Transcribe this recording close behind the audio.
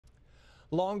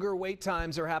Longer wait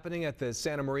times are happening at the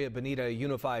Santa Maria-Bonita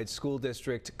Unified School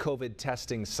District COVID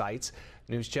testing sites.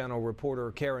 News Channel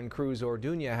reporter Karen Cruz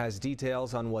Orduña has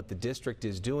details on what the district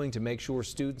is doing to make sure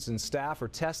students and staff are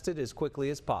tested as quickly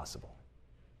as possible.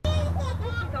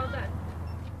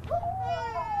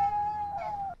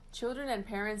 Children and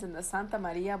parents in the Santa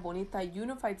Maria-Bonita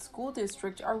Unified School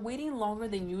District are waiting longer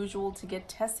than usual to get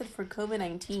tested for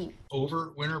COVID-19.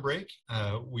 Over winter break,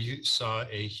 we saw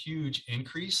a huge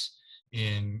increase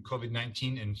in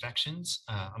COVID-19 infections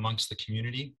amongst the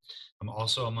community,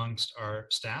 also amongst our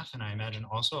staff, and I imagine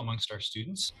also amongst our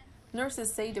students.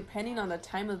 Nurses say depending on the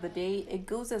time of the day, it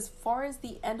goes as far as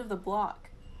the end of the block.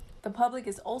 The public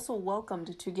is also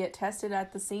welcomed to get tested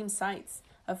at the same sites.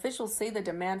 Officials say the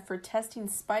demand for testing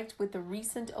spiked with the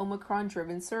recent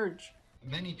Omicron-driven surge.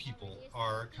 Many people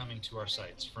are coming to our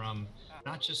sites from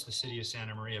not just the city of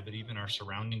Santa Maria, but even our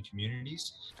surrounding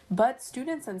communities. But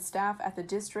students and staff at the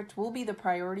district will be the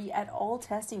priority at all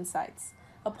testing sites.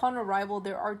 Upon arrival,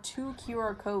 there are 2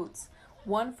 QR codes,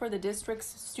 one for the district's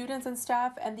students and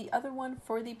staff and the other one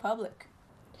for the public.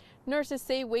 Nurses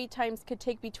say wait times could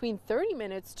take between 30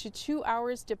 minutes to 2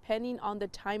 hours depending on the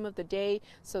time of the day,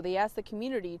 so they ask the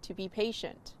community to be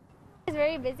patient. It's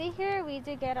very busy here. We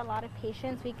do get a lot of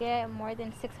patients. We get more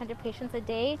than 600 patients a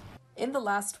day. In the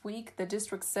last week, the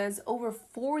district says over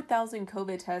 4,000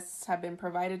 COVID tests have been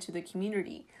provided to the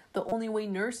community. The only way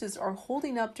nurses are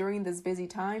holding up during this busy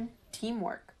time,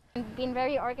 teamwork. Being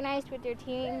very organized with your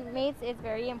teammates is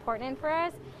very important for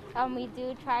us. We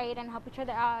do try it and help each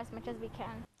other out as much as we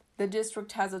can. The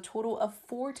district has a total of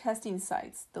 4 testing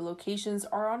sites. The locations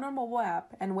are on our mobile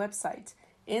app and website.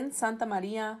 In Santa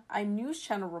Maria, I'm News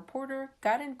Channel reporter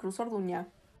Karen Cruz Orduña.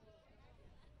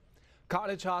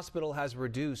 Cottage Hospital has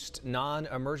reduced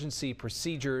non-emergency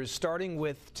procedures, starting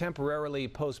with temporarily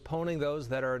postponing those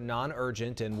that are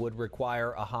non-urgent and would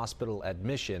require a hospital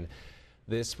admission.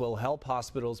 This will help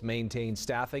hospitals maintain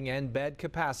staffing and bed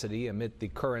capacity amid the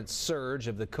current surge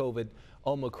of the COVID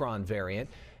Omicron variant,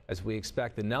 as we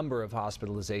expect the number of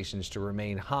hospitalizations to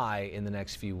remain high in the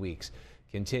next few weeks.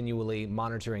 Continually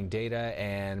monitoring data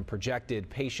and projected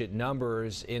patient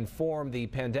numbers inform the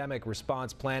pandemic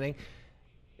response planning.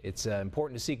 It's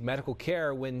important to seek medical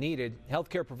care when needed.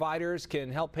 Healthcare providers can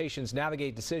help patients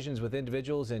navigate decisions with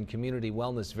individuals and community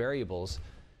wellness variables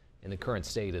in the current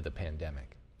state of the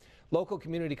pandemic. Local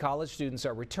community college students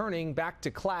are returning back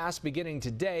to class beginning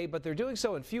today, but they're doing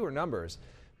so in fewer numbers.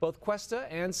 Both Cuesta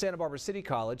and Santa Barbara City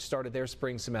College started their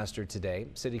spring semester today.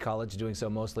 City College doing so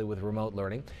mostly with remote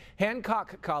learning.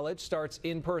 Hancock College starts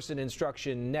in-person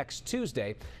instruction next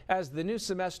Tuesday. As the new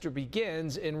semester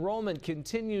begins, enrollment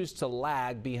continues to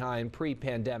lag behind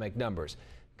pre-pandemic numbers.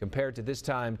 Compared to this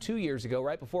time 2 years ago,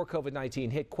 right before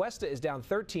COVID-19 hit, Cuesta is down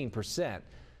 13%.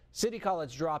 City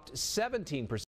College dropped 17%.